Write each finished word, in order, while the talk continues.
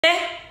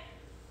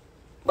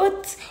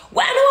But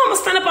why do I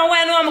stand up and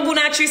why do I go to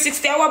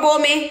 360? What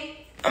about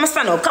me? I'm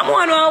stand up. Come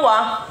on,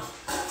 what?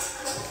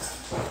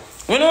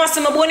 You know what's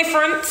in my bony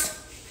front?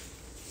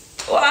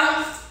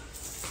 What?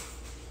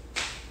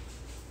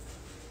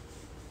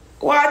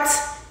 What?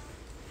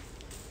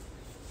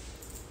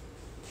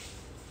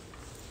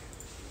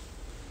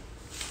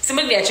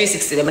 Somebody be at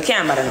 360 them. I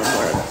can't bother no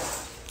more.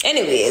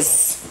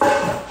 Anyways.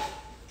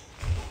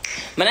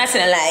 Man, that's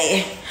not a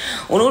lie.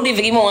 We don't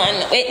even give me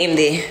one. Wait him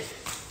there.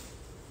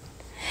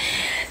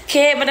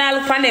 Okay, but I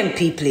look for them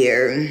people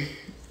here.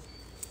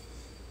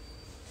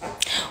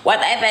 What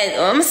advice,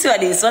 let me see what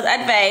this, what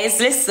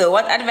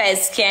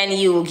advice can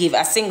you give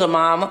a single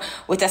mom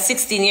with a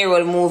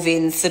 16-year-old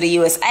moving to the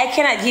US? I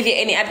cannot give you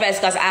any advice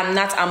because I'm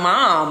not a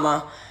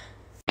mom.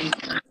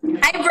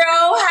 Hi, bro.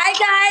 Hi,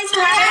 guys.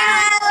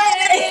 Hi.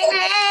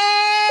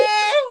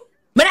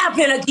 But I'm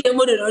playing a game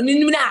with it. I'm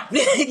not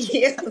playing a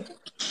game.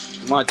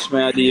 Much,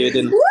 man, I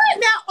didn't.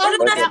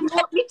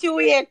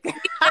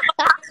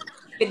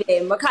 With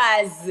them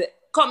because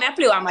come and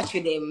play one match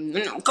with them.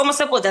 Come and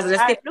support us.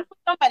 Let's look for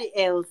somebody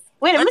else.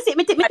 Wait, let me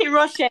see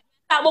Russia.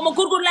 But my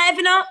good life,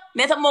 you know.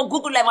 Me have more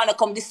good life wanna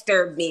come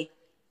disturb me.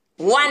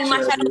 One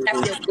match I don't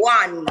have to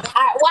one.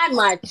 One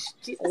match.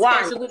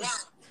 One.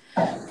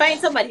 Find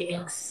somebody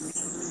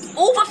else.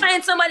 Who for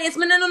find somebody else?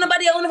 Me no know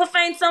nobody else for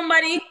find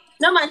somebody.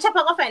 No man, Chopper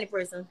go find the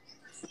person.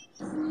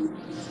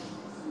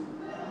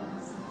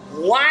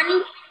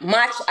 One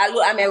match I'm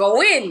gonna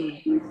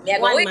win. Me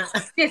gonna win.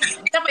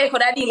 Chopper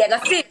could have deal like a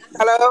six.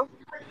 Hello.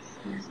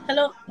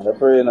 Hello.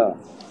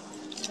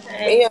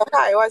 Yeah,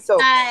 hi, what's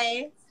up?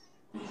 Hi.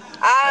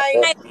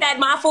 I said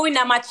my phone win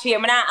that match here.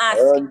 I'm not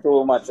ask.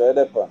 Too much,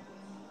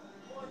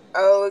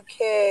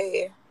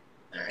 Okay.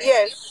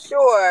 Yeah,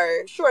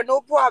 sure,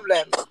 no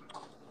problem.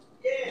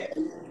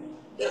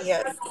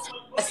 Yes.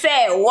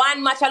 Say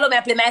one match alone.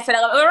 I play my side.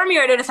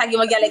 Remember do this again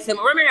with Galaxy.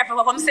 Remember if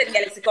I come send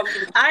Galaxy come.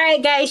 All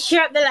right, guys,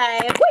 share up the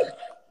live.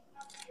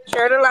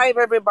 Share the live,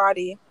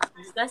 everybody.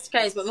 That's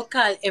crazy, but we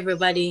call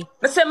everybody.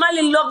 But say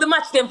Mali love the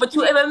match them for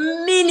 2 every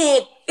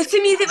minute. It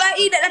seems if I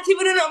eat that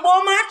even do not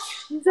more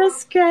match.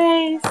 Jesus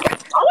Christ. I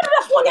want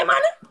the phone them,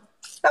 man.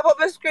 Step up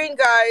the screen,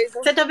 guys.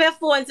 Set up your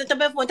phone. Tap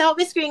up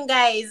the screen,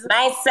 guys.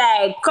 Nice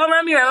side. Come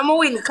on here, I'm gonna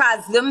win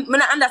because I don't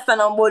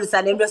understand on both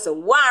sides. Them just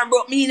one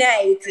broke me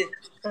night.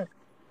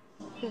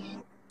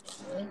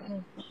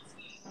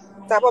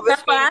 Tap up the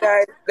screen,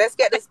 guys. Let's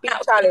get the speed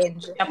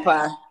challenge.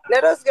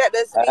 Let us get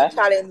the speed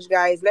challenge,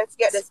 guys. Let's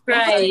get the speed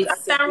challenge.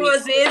 Some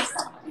roses.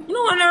 You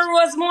know, one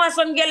rose more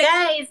some girl.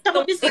 Guys, tap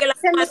up the screen.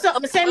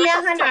 Send me a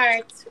hand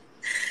art.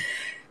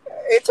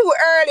 It's too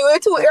early. We're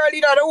too early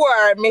in the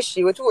war,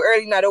 Michii. We're too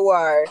early in the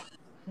war.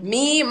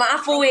 Me, my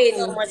for win.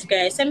 So much,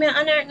 guys. Send me a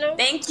hand art now.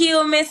 Thank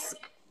you,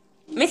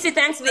 Missy,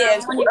 thanks,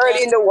 babe. Too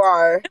early in the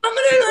war.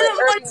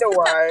 Early in the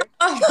war.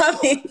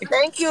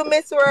 Thank you,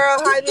 Miss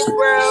World. Hi, Miss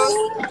World.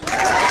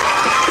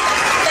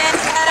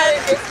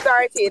 Just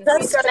starting.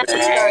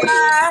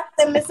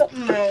 Send me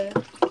something, man.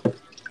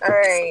 All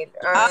right.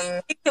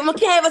 I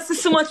can't even see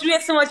so much people. I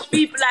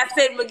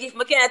said, I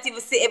can't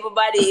even see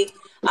everybody.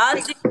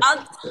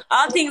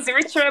 All things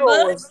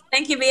reachable.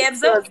 Thank you, babes.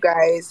 Those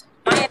guys.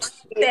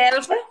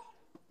 Myself.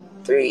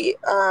 13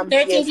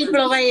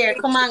 people over here.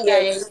 Come on,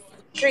 guys.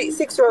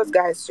 6 rows,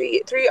 guys.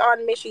 Three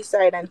on Michii's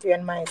side and 3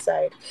 on my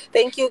side.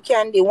 Thank you,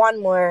 Candy. One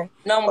more.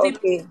 No,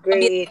 okay,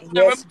 great.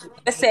 Yes,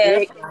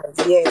 great, guys.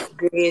 Yes,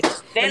 great.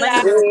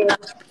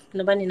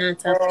 Nobody not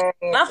top.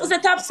 My for the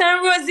top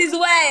sun roses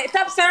way.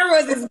 Top sun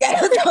roses,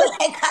 guys.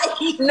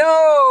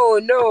 No.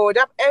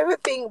 That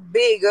everything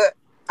big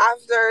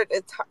after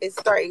it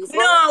starts.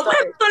 No, I'm like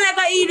an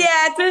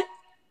idiot.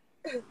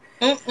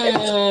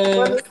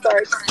 When it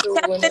starts soon.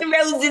 Top sun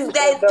roses,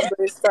 guys.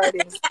 Double is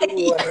starting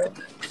soon.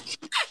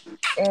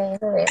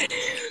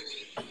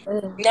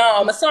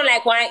 No, I'm sound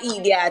like one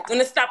idiot.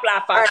 Gonna stop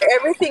laughing. Right,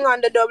 everything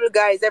on the double,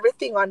 guys.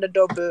 Everything on the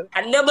double.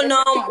 And double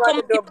now.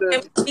 Come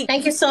double.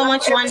 Thank you so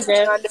much,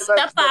 Wonder.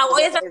 Chopper,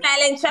 where's the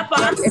silent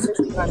Chopper?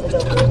 Everything on the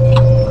double.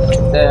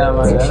 Yeah,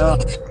 man, I know.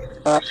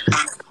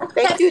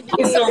 Thank you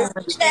so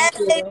much. Yeah,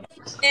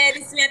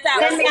 this is my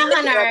Send me a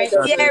hand art.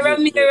 Yeah,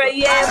 Ramiro,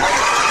 yeah.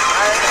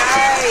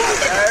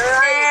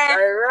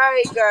 All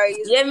right, guys.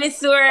 Yeah,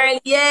 Miss World,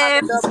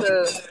 yeah.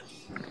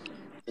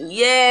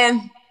 Yeah.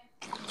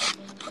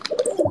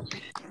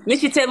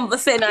 Michii tell me to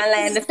send a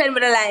lion. Send me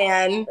the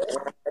lion.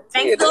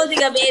 Thanks,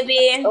 Goldiga,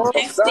 baby. Oh,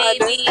 thanks, God.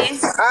 baby.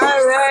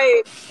 All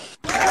right.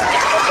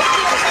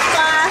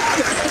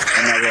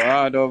 I'm gonna go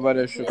hard over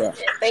the sugar.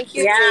 Thank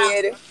you,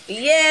 Jade.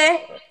 Yeah.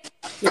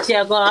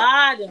 Michii go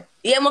hard.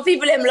 Yeah, my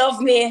people, them love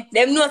me.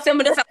 Them know some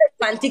of the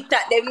on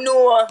TikTok. Them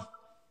know.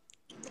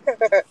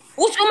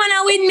 Which woman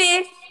I win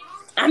me?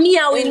 I'm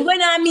here win.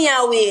 When I'm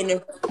here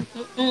win.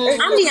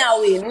 I'm here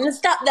win.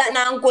 Stop that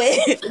now, Uncle.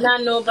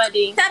 Not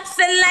nobody. Stop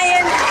the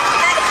lion.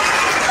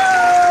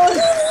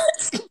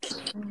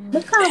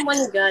 Look how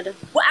money, God.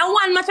 Well, I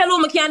want much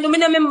alone. I can't do. I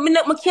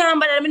can't.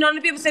 But I know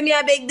the people say me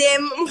I beg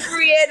them. I'm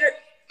afraid.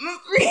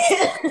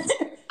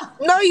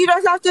 No, you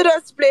just have to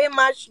just play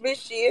match,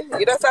 Michii.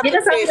 You just have to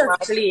play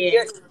match.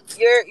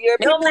 Your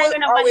people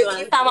will always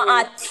give you.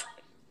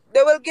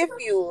 They will give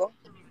you.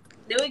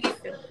 They will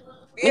give you.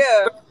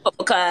 Yeah.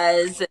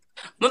 Because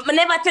I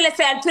never tell you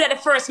say until the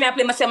first me I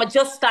play myself, I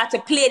just start to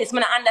play this, I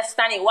don't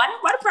understand it. What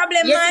the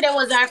problem, man? Yesterday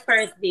was our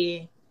first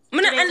day.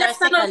 I don't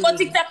understand how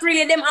TikTok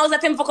really them hours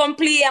at them for come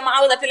play and my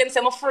hours at tell them say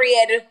I'm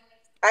afraid.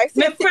 I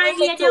said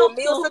me too.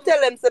 Me used to tell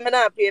them say me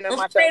not playing a match.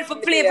 I'm afraid for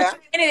play.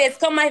 Anyways,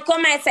 come my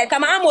side.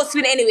 Come I almost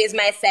win anyways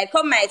my side.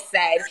 Come my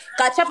side.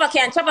 Cause Chopper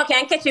can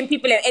catching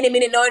people any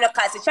minute now in the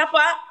cause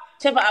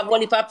Chopper have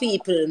only for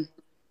people.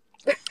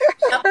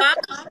 Chopper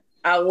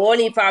a whole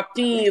heap of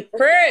people.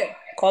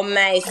 Come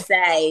my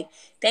side.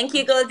 Thank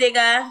you, Gold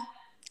Digger.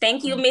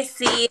 Thank you,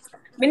 Michii.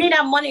 We need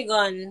a money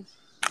gun.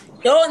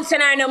 Don't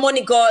send her no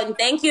money gun.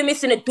 Thank you,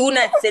 Michii. Do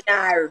not send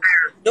her.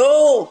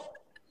 No.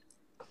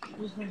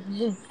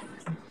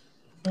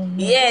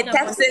 Yeah,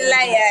 Taxi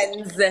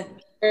Lions.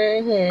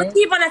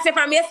 Keep on say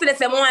from yesterday,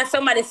 say more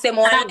somebody say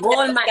more.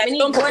 Gold mine. We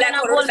need gold and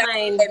a gold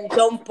mine.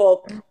 Jump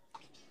up.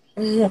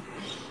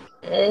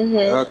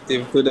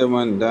 Active to them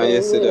and down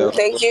yesterday.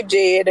 Thank you,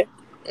 Jade.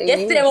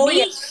 Yesterday we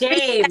win.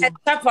 Shame.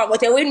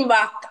 But a win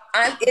back.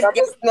 And that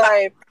is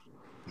snipe.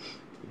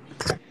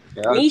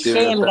 Be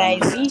shame,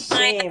 guys. Be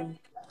shame.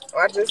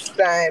 What is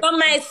snipe? Come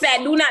my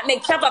side, do not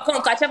make Chopper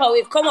come, cause Chopper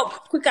will come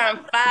up quick and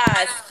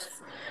fast.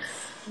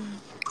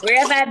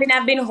 Wherever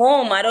I've been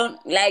home. I don't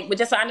like, but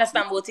just to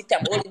understand about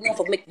TikTok. All enough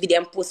for make video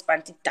and post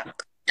on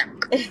TikTok.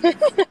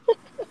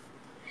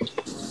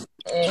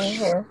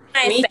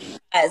 Snipe,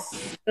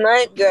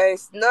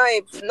 guys.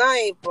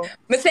 Snipe.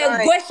 Me say,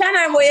 go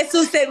Shannon, boy,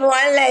 you said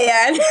one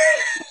lion.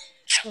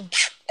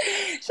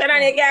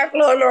 Shannon, you can't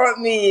close up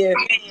me.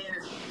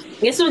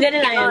 Yes, we'll get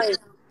a lion.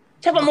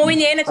 Chopper, mo win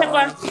you,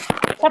 Chopper.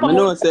 Chopper,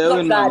 no, say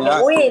win, man.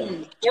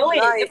 You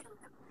win.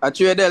 I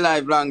trade the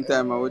live long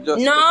time. I would just.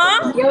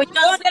 No, you don't the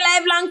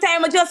live long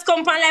time. I just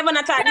come from live and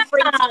I talk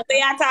different.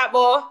 They are talk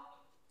about.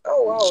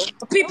 Oh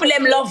wow. People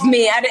them love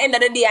me at the end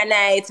of the day and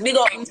night. We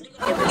go.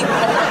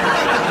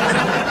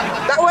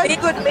 That was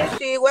good,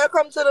 Michii.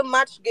 Welcome to the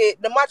match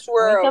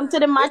world. Welcome to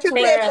the match world.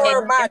 We should play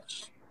more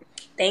match.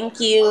 Thank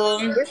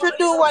you. We should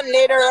do one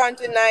later on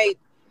tonight.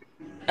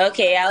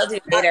 Okay, I'll do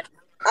it later.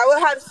 I will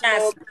have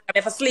smoke. I'm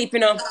here for sleep, you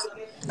know.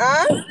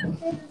 Huh?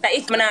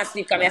 If I'm not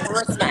sleep, I'm here for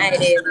rest my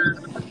eyelids.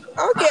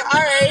 Okay,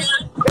 alright.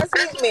 Just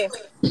meet me.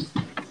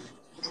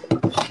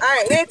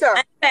 Alright, later.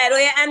 I'm tired.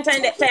 Where you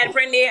answering that tired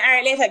friend there?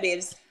 Alright, later,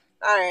 babes.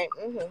 Alright.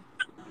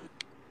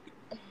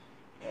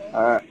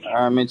 Alright,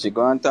 Michii,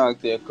 go and talk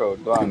to your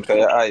crowd. Go on, cause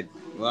you're hype.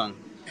 Go on.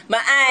 My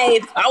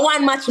hype. I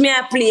want match me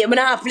I play. I'm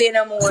not play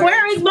no more.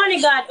 Where is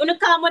Money God? You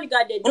call Money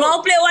God there? I'm going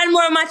to play one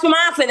more match. I'm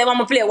going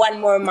to play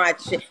one more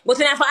match. But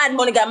when I add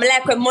Money God, I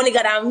like when Money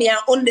God and me and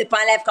only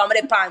pan life come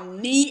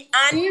upon me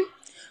and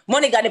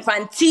Money God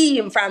upon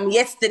team from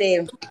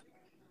yesterday.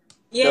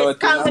 Yes,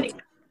 company.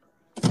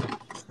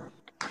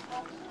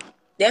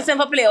 There's time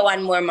for play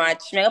one more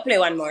match. I'm going to play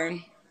one more.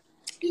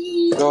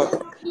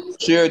 So,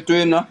 share to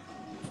you, no?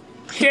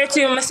 Share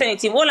to my senior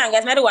team. Hold on,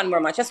 guys. I do one more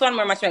match. Just one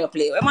more match I'm going to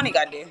play. Where Money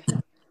God there?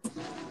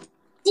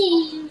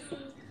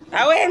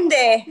 I went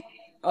there.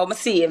 Oh, I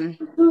see him.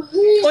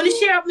 Only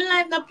share up my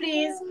life now,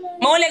 please.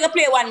 I'm only going to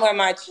play one more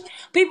match.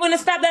 People want to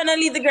stop that and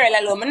leave the girl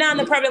alone. I don't have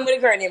no problem with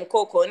the girl named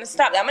Coco.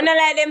 Stop that. I'm not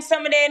like them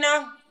some of them,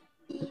 no.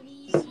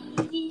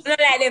 I'm not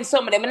like them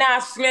some of them. I'm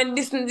not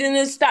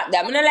stop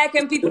that. I'm not like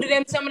them people to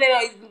them some of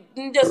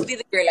them. Just leave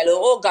the girl alone.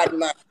 Oh, God,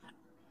 man.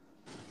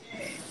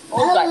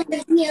 Oh, God.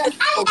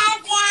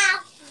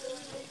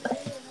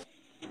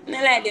 I'm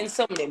not like them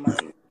some of them,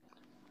 man.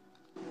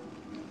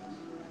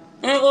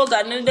 Oh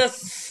God, no,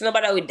 just no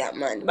bother with that,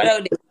 man.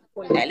 Bother with the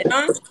you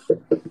know?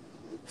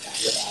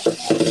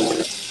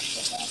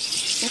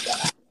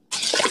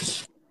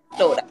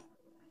 So that.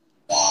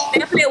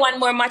 Then I play one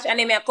more match and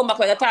then I come back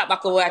when I talk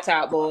back over what I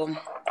talk about.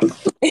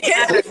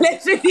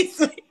 Let's do this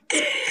way.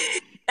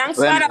 Thanks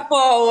for that,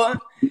 Paul.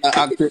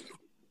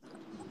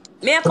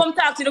 May I come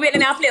talk to the way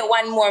then I play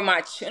one more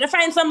match. And I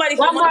find somebody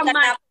one more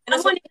match.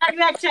 Money God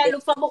we are trying to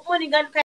look for, but Money God